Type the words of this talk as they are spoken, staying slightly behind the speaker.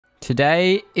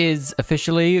Today is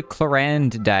officially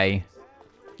Clorinde Day.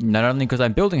 Not only because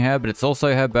I'm building her, but it's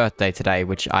also her birthday today,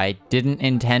 which I didn't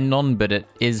intend on, but it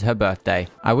is her birthday.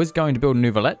 I was going to build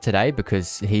Nouvelette today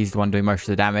because he's the one doing most of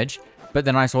the damage, but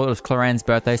then I saw it was Clorinde's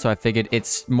birthday, so I figured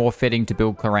it's more fitting to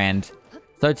build Clorinde.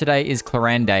 So today is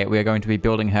Clorinde Day. We are going to be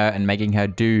building her and making her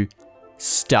do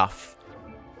stuff.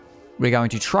 We're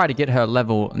going to try to get her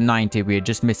level 90. We are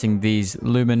just missing these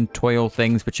lumen toil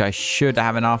things, which I should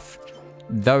have enough.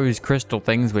 Those crystal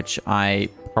things, which I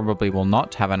probably will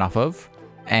not have enough of.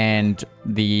 And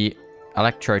the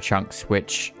electro chunks,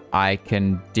 which I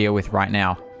can deal with right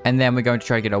now. And then we're going to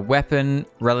try to get a weapon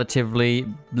relatively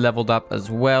leveled up as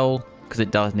well, because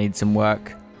it does need some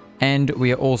work. And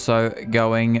we are also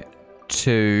going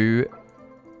to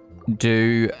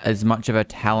do as much of our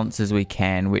talents as we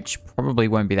can, which probably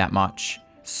won't be that much.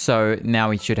 So now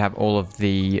we should have all of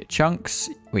the chunks.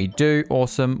 We do.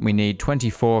 Awesome. We need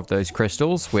 24 of those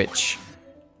crystals, which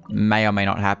may or may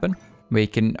not happen. We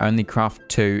can only craft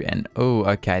 2 and... oh,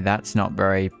 okay, that's not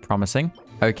very promising.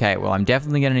 Okay, well, I'm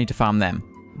definitely going to need to farm them.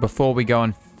 Before we go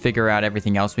and figure out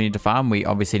everything else we need to farm, we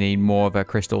obviously need more of her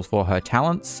crystals for her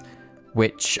talents,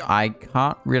 which I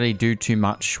can't really do too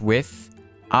much with.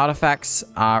 Artifacts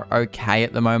are okay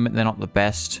at the moment. They're not the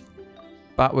best.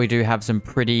 But we do have some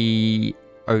pretty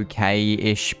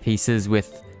okay-ish pieces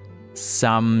with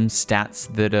some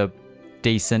stats that are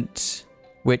decent,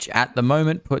 which at the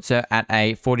moment puts her at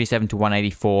a 47 to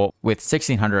 184 with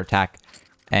 1600 attack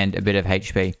and a bit of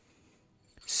HP.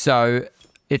 So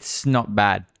it's not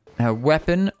bad. Her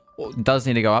weapon does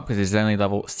need to go up because it's only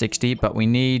level 60, but we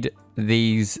need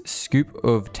these scoop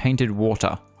of tainted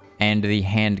water and the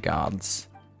handguards.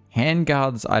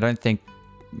 Handguards, I don't think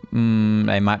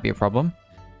they might be a problem.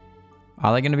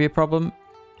 Are they going to be a problem?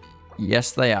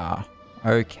 Yes, they are.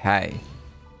 Okay.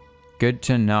 Good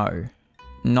to know.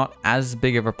 Not as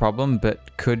big of a problem,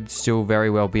 but could still very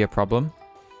well be a problem.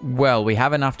 Well, we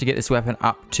have enough to get this weapon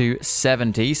up to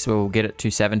 70, so we'll get it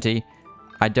to 70.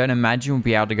 I don't imagine we'll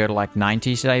be able to go to like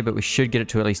 90 today, but we should get it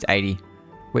to at least 80,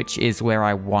 which is where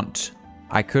I want.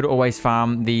 I could always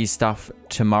farm these stuff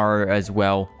tomorrow as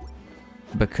well,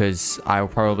 because I will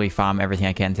probably farm everything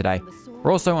I can today.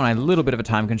 We're also on a little bit of a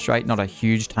time constraint, not a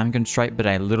huge time constraint, but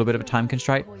a little bit of a time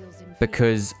constraint,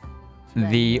 because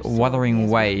the Wuthering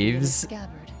Waves...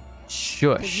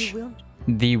 shush.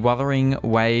 The Wuthering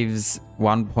Waves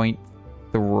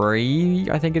 1.3,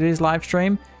 I think it is, live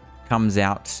stream, comes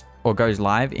out, or goes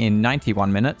live in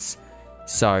 91 minutes.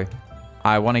 So,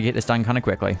 I want to get this done kind of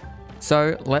quickly.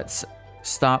 So, let's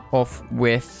start off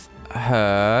with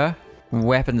her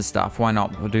weapon stuff. Why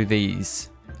not? We'll do these.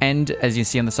 And, as you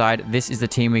see on the side, this is the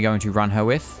team we're going to run her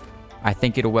with. I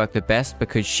think it'll work the best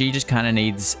because she just kind of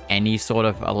needs any sort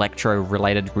of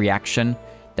electro-related reaction.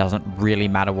 Doesn't really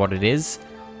matter what it is.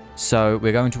 So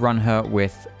we're going to run her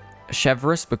with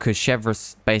Chevreuse because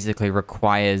Chevreuse basically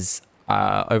requires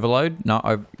overload.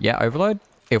 Overload.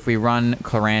 If we run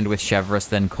Clorinde with Chevreuse,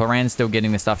 then Clorinde's still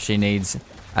getting the stuff she needs,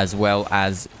 as well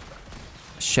as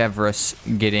Chevreuse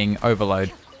getting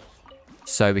overload.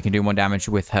 So we can do more damage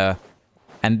with her.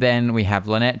 And then we have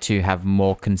Lynette to have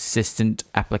more consistent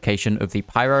application of the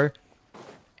pyro.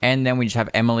 And then we just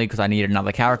have Emily because I need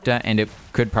another character and it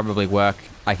could probably work.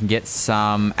 I can get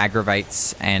some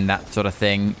aggravates and that sort of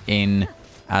thing in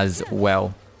as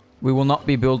well. We will not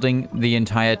be building the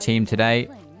entire team today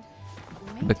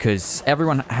because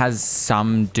everyone has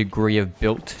some degree of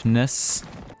builtness.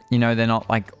 You know, they're not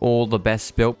like all the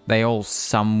best built. They all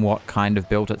somewhat kind of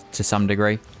built it to some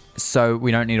degree. So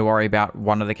we don't need to worry about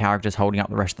one of the characters holding up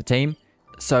the rest of the team.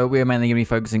 So we're mainly going to be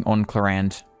focusing on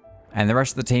Clorinde. And the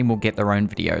rest of the team will get their own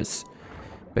videos.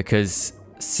 Because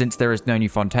since there is no new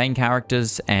Fontaine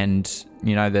characters and,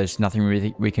 you know, there's nothing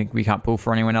really we can't pull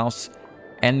for anyone else.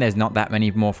 And there's not that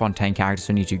many more Fontaine characters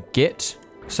we need to get.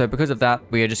 So because of that,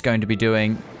 we are just going to be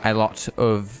doing a lot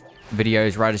of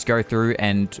videos where I just go through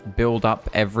and build up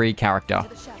every character.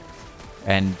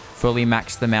 And fully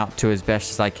max them out to as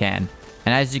best as I can.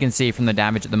 And as you can see from the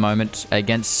damage at the moment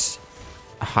against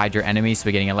Hydra enemies,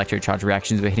 we're getting electro charge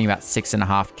reactions. We're hitting about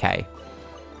 6.5k,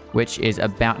 which is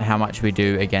about how much we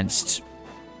do against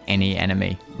any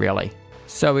enemy, really.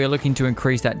 So we are looking to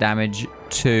increase that damage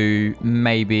to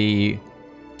maybe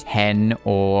 10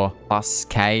 or plus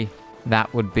k.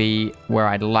 That would be where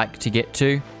I'd like to get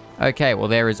to. Okay, well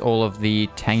there is all of the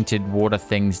tainted water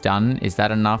things done. Is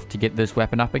that enough to get this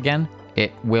weapon up again?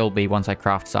 It will be once I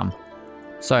craft some.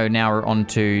 So now we're on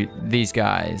to these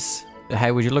guys. Hey,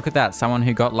 would you look at that? Someone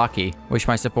who got lucky. Wish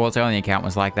my supports only account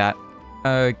was like that.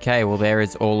 Okay, well there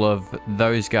is all of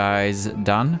those guys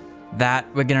done. That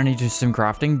we're gonna need to do some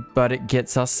crafting, but it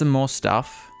gets us some more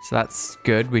stuff. So that's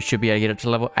good. We should be able to get it to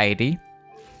level 80.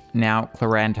 Now,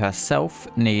 Clorinde herself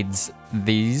needs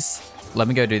these. Let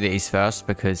me go do these first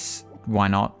because why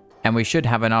not? And we should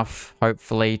have enough,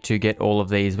 hopefully, to get all of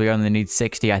these. We only need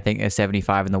 60. I think there's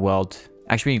 75 in the world.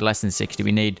 Actually, we need less than 60.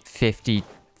 We need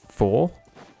 54,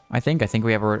 I think. I think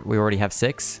we already have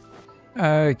 6.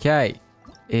 Okay.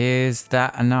 Is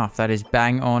that enough? That is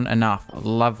bang on enough.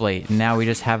 Lovely. Now we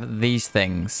just have these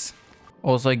things.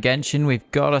 Also, Genshin,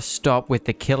 we've got to stop with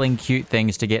the killing cute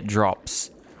things to get drops.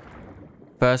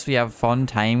 First, we have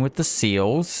Fontaine with the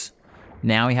seals.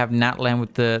 Now we have Natlan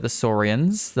with the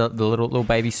Saurians, the little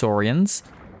baby Saurians.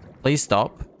 Please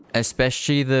stop.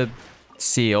 Especially the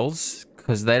seals,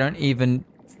 because they don't even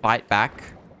fight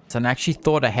back. So I actually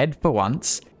thought ahead for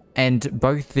once. And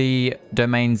both the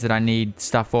domains that I need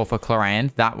stuff for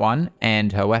Clorinde, that one,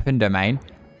 and her weapon domain,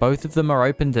 both of them are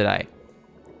open today.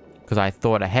 Because I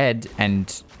thought ahead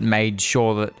and made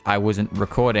sure that I wasn't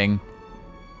recording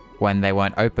when they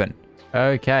weren't open.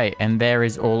 Okay, and there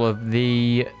is all of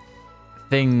the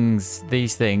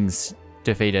these things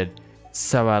defeated.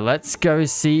 So let's go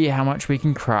see how much we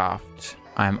can craft.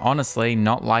 I'm honestly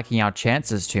not liking our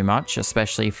chances too much,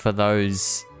 especially for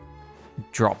those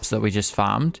drops that we just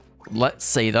farmed. Let's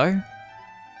see though.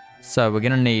 So we're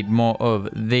gonna need more of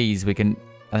these. We can,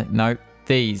 no,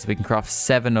 these. We can craft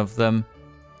 7 of them.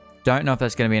 Don't know if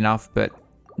that's gonna be enough, but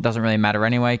it doesn't really matter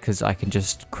anyway, because I can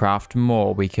just craft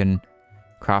more. We can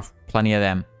craft plenty of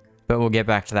them, but we'll get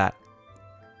back to that.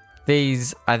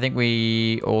 These, I think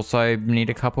we also need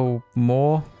a couple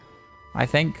more, I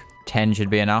think. 10 should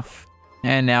be enough.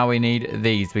 And now we need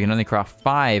these. We can only craft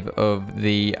 5 of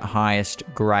the highest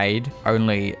grade.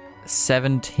 Only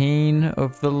 17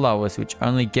 of the lowest, which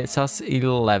only gets us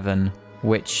 11,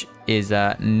 which is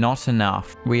not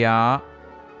enough. We are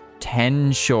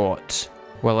 10 short.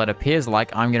 Well, it appears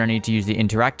like I'm going to need to use the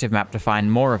interactive map to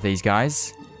find more of these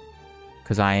guys,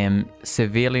 because I am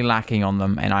severely lacking on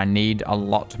them and I need a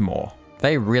lot more.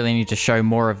 They really need to show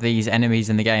more of these enemies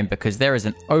in the game because there is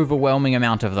an overwhelming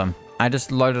amount of them. I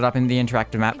just loaded up in the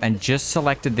interactive map and just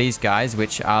selected these guys,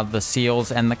 which are the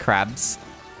seals and the crabs.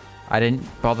 I didn't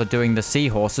bother doing the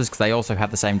seahorses because they also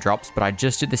have the same drops, but I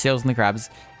just did the seals and the crabs,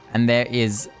 and there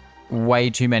is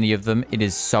way too many of them. It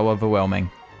is so overwhelming.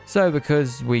 So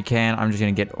because we can, I'm just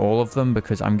going to get all of them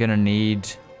because I'm going to need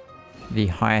the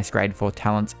highest grade for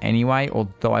talents anyway,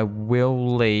 although I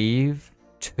will leave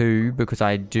 2 because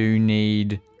I do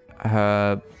need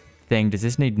her thing. Does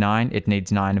this need 9? It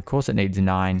needs 9. Of course it needs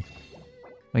 9.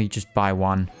 Well, you just buy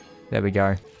 1. There we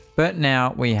go. But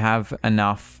now we have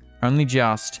enough, only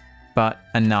just, but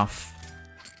enough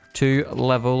to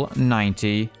level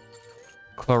 90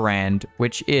 Clorinde,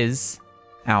 which is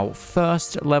our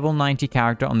first level 90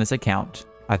 character on this account.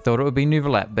 I thought it would be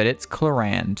Nouvellette, but it's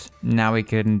Clorinde. Now we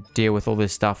can deal with all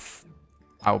this stuff.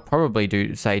 I'll probably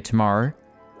do, say, tomorrow.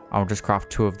 I'll just craft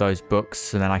 2 of those books,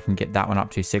 so then I can get that one up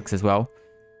to 6 as well.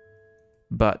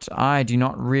 But I do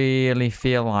not really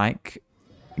feel like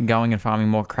going and farming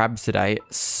more crabs today.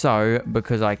 So,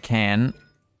 because I can,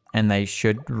 and they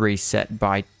should reset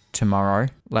by tomorrow.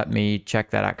 Let me check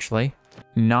that actually.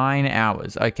 9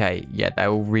 hours. Okay, yeah, they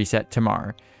will reset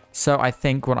tomorrow. So I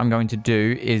think what I'm going to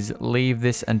do is leave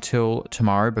this until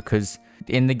tomorrow because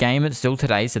in the game it's still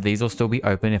today, so these will still be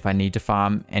open if I need to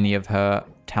farm any of her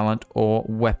talent or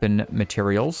weapon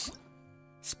materials.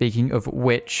 Speaking of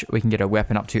which, we can get a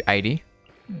weapon up to 80.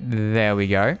 There we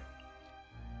go.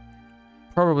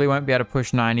 Probably won't be able to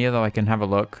push 90, although I can have a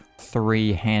look.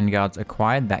 3 handguards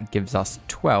acquired, that gives us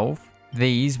 12.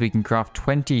 These, we can craft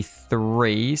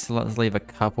 23, so let's leave a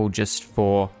couple just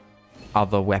for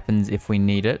other weapons if we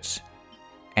need it.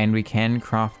 And we can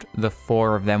craft the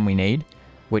 4 of them we need,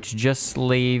 which just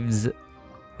leaves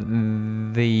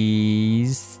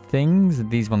these things,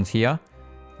 these ones here,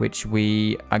 which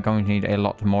we are going to need a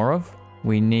lot more of.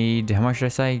 We need, how much should I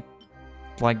say?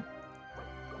 Like,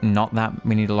 not that,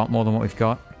 we need a lot more than what we've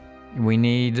got. We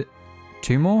need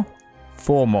 2 more?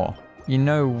 4 more. You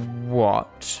know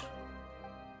what?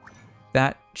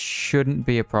 That shouldn't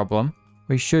be a problem.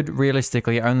 We should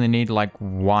realistically only need like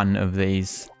 1 of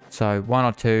these. So 1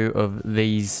 or 2 of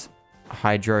these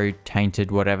hydro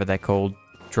tainted, whatever they're called,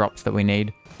 drops that we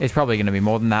need. It's probably going to be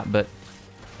more than that, but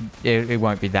it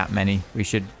won't be that many. We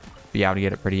should be able to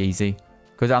get it pretty easy.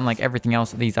 Because unlike everything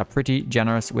else, these are pretty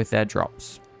generous with their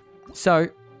drops. So,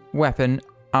 weapon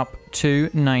up to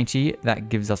 90. That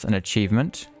gives us an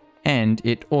achievement. And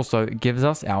it also gives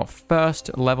us our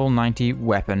first level 90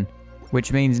 weapon.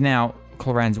 Which means now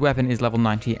Clorinde's weapon is level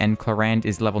 90 and Clorinde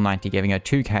is level 90, giving her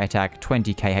 2k attack,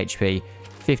 20k HP,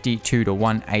 52 to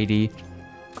 180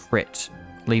 crit,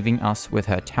 leaving us with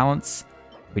her talents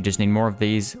We just need more of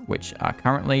these, which are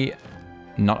currently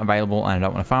not available, and I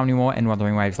don't want to farm anymore, and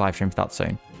Wuthering Waves live stream starts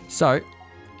soon. So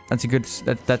that's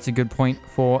a good point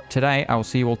for today. I will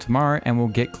see you all tomorrow, and we'll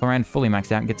get Clorinde fully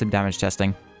maxed out and get some damage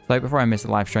testing. So before I miss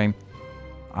the live stream,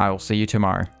 I will see you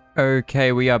tomorrow.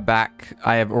 Okay, we are back.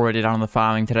 I have already done the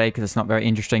farming today because it's not very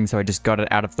interesting, so I just got it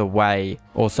out of the way.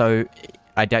 Also,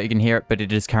 I doubt you can hear it, but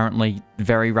it is currently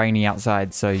very rainy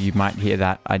outside, so you might hear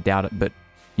that. I doubt it, but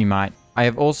you might. I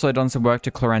have also done some work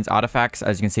to Clorinde's artifacts.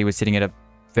 As you can see, we're sitting at a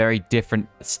very different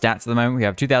stats at the moment. We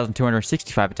have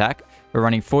 2,265 attack. We're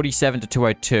running 47 to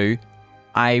 202.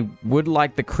 I would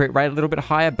like the crit rate a little bit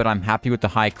higher, but I'm happy with the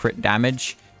high crit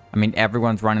damage. I mean,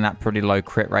 everyone's running that pretty low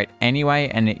crit rate anyway,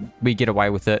 and we get away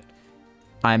with it.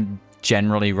 I'm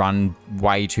generally run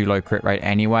way too low crit rate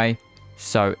anyway,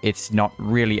 so it's not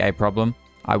really a problem.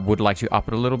 I would like to up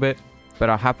it a little bit, but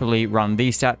I'll happily run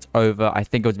these stats over, I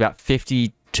think it was about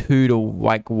 52 to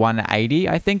like 180,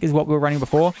 I think is what we were running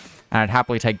before. And I'd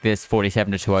happily take this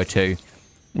 47 to 202.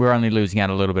 We're only losing out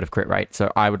a little bit of crit rate,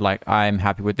 so I'm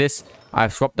happy with this.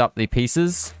 I've swapped up the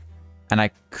pieces, and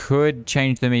I could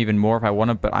change them even more if I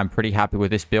wanted, but I'm pretty happy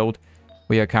with this build.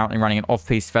 We are currently running an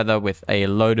off-piece feather with a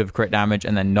load of crit damage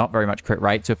and then not very much crit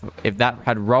rate. So if that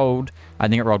had rolled, I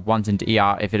think it rolled once into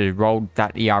ER. If it had rolled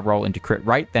that ER roll into crit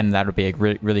rate, then that would be a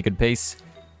really good piece.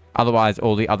 Otherwise,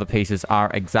 all the other pieces are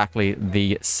exactly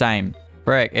the same.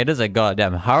 Frick, it is a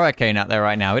goddamn hurricane out there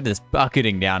right now. It is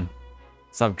bucketing down.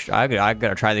 So I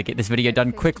gotta try to get this video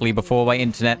done quickly before my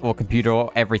internet or computer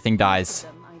or everything dies.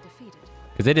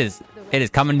 Because it is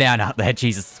coming down out there,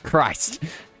 Jesus Christ.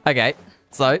 Okay,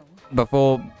 so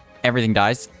before everything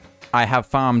dies, I have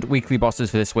farmed weekly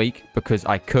bosses for this week because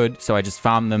I could, so I just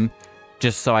farmed them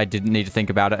just so I didn't need to think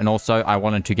about it. And also, I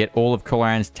wanted to get all of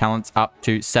Clorinde's talents up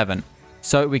to 7.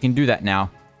 So we can do that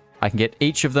now. I can get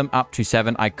each of them up to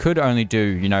 7. I could only do,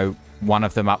 you know, one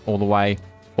of them up all the way,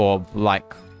 or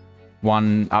like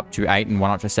one up to 8 and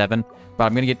one up to 7. But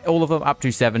I'm going to get all of them up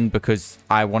to 7 because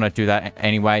I want to do that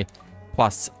anyway.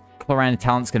 Plus, Clorinde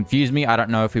talents confuse me. I don't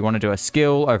know if we want to do a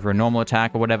skill over a normal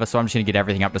attack or whatever, so I'm just going to get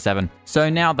everything up to 7. So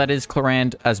now that is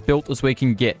Clorinde as built as we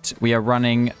can get. We are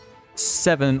running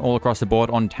 7 all across the board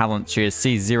on talents. She is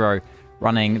C0,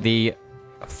 running the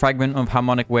Fragment of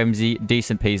Harmonic Whimsy,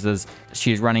 decent pieces.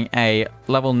 She is running a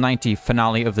level 90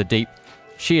 Finale of the Deep.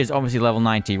 She is obviously level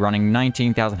 90, running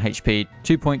 19,000 HP,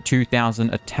 2.2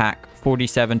 thousand attack,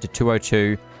 47 to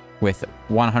 202, with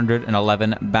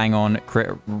 111 bang-on crit,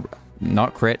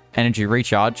 not crit, energy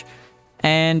recharge,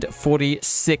 and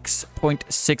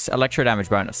 46.6 electro damage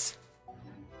bonus.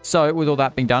 So, with all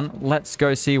that being done, let's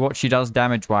go see what she does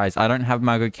damage-wise. I don't have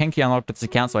Margot Kenki unlocked at this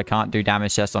account, so I can't do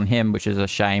damage tests on him, which is a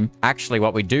shame. Actually,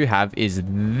 what we do have is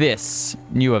this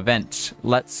new event.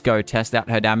 Let's go test out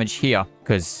her damage here,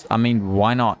 because, I mean,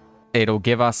 why not? It'll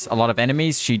give us a lot of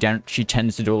enemies. She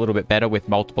tends to do a little bit better with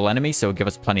multiple enemies, so it'll give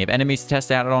us plenty of enemies to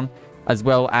test out on, as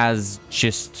well as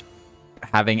just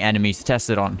having enemies to test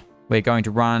it on. We're going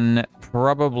to run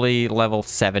probably level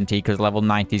 70 because level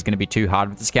 90 is going to be too hard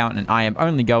with the scout, and I am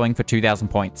only going for 2,000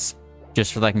 points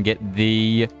just so that I can get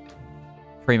the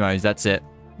primos. That's it.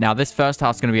 Now, this first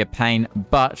half is going to be a pain,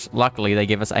 but luckily they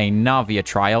give us a Navia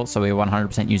trial, so we're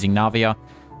 100% using Navia.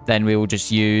 Then we will just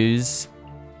use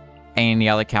any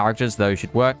other characters. Those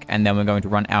should work, and then we're going to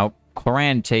run our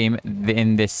Clorinde team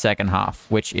in this second half,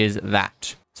 which is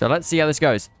that. So let's see how this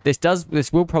goes.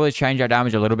 This will probably change our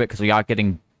damage a little bit because we are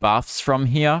getting buffs from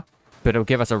here, but it'll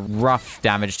give us a rough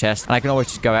damage test, and I can always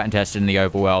just go out and test it in the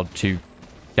overworld to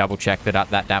double check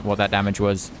what that damage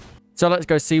was. So let's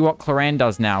go see what Clorinde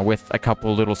does now with a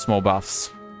couple little small buffs.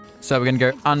 So we're going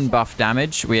to go unbuff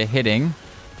damage. We are hitting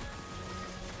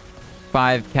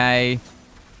 5k.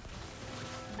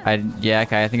 Yeah,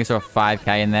 okay, I think I saw a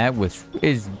 5k in there, which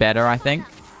is better, I think.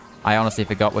 I honestly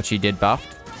forgot what she did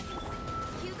buffed.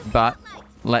 But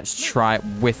let's try it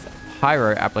with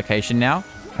Pyro application now.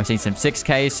 I've seen some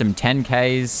 6Ks, some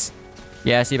 10Ks.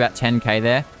 Yeah, I see about 10K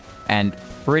there. And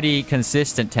pretty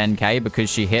consistent 10K because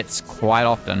she hits quite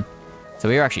often. So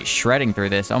we are actually shredding through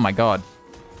this. Oh my god.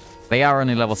 They are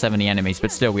only level 70 enemies,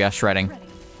 but still we are shredding.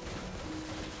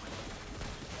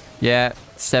 Yeah,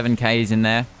 7Ks in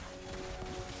there.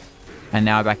 And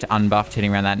now back to unbuffed,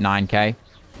 hitting around that 9K.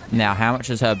 Now, how much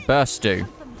does her burst do?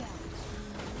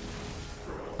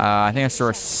 I think I saw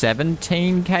a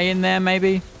 17k in there,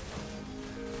 maybe.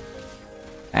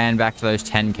 And back to those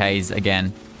 10ks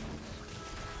again.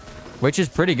 Which is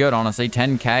pretty good, honestly.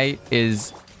 10k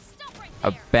is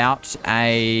about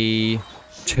a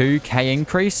 2k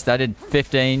increase. That did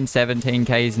 15,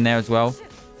 17ks in there as well.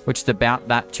 Which is about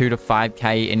that 2 to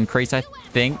 5k increase, I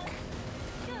think.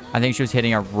 I think she was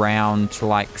hitting around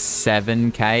like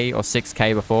 7k or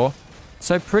 6k before.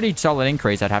 So pretty solid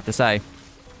increase, I'd have to say.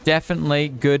 Definitely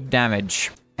good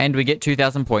damage. And we get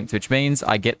 2,000 points, which means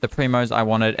I get the primos I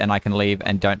wanted and I can leave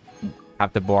and don't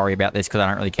have to worry about this because I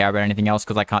don't really care about anything else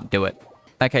because I can't do it.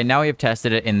 Okay, now we have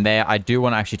tested it in there. I do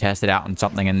want to actually test it out on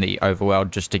something in the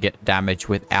overworld just to get damage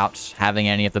without having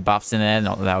any of the buffs in there.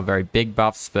 Not that they were very big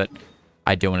buffs, but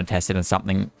I do want to test it on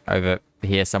something over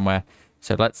here somewhere.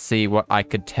 So let's see what I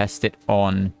could test it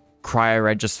on. Cryo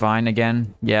Reg is fine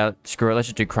again. Yeah, screw it. Let's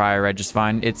just do Cryo Reg is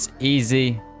fine. It's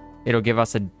easy. It'll give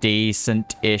us a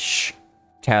decent-ish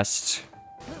test.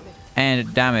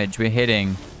 And damage, we're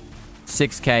hitting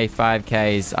 6k,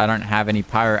 5ks. I don't have any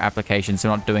pyro applications,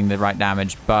 so I'm not doing the right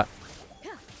damage, but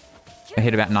I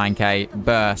hit about 9k.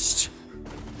 Burst.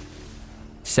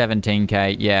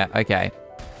 17k. Yeah, okay.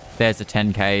 There's the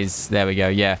 10ks. There we go.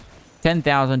 Yeah.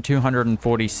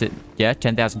 10,246. Yeah,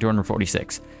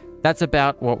 10,246. That's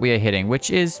about what we are hitting, which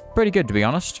is pretty good, to be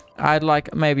honest. I'd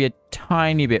like maybe a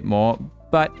tiny bit more,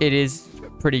 but it is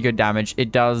pretty good damage.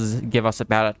 It does give us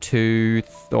about a 2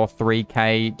 or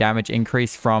 3k damage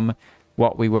increase from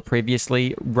what we were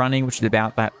previously running, which is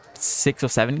about that 6 or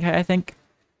 7k, I think.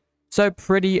 So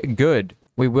pretty good.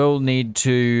 We will need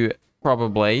to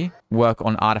probably work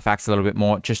on artifacts a little bit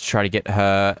more just to try to get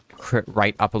her crit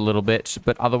rate up a little bit,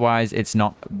 but otherwise it's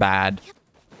not bad.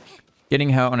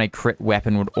 Getting her on a crit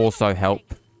weapon would also help,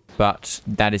 but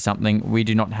that is something we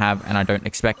do not have and I don't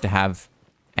expect to have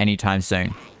anytime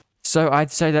soon. So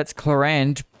I'd say that's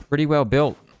Clorinde pretty well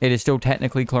built. It is still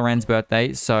technically Clorinde's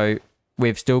birthday, so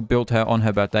we've still built her on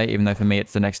her birthday, even though for me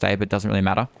it's the next day, but it doesn't really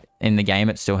matter. In the game,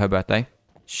 it's still her birthday.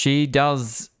 She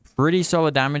does pretty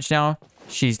solid damage now.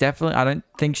 She's definitely, I don't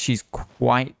think she's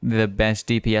quite the best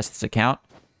DPS this account,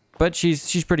 but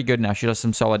she's pretty good now. She does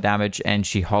some solid damage and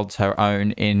she holds her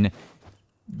own in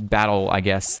battle, I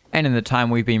guess. And in the time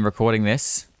we've been recording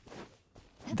this,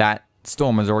 that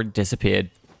storm has already disappeared.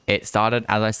 It started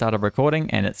as I started recording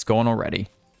and it's gone already.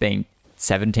 Been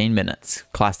 17 minutes.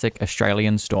 Classic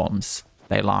Australian storms.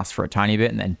 They last for a tiny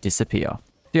bit and then disappear.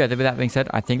 Yeah, with that being said,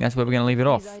 I think that's where we're going to leave it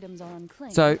off.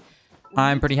 So,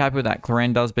 I'm pretty happy with that.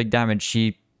 Clorinde does big damage.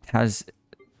 She has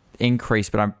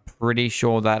increased, but I'm pretty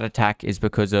sure that attack is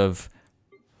because of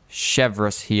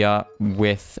Chevreuse here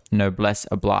with Noblesse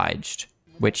Obliged,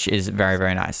 which is very,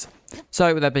 very nice.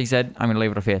 So, with that being said, I'm going to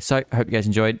leave it off here. So, I hope you guys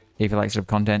enjoyed. If you like this sort of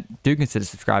content, do consider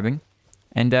subscribing.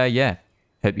 And, yeah,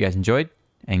 hope you guys enjoyed.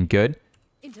 And good.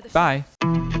 Bye.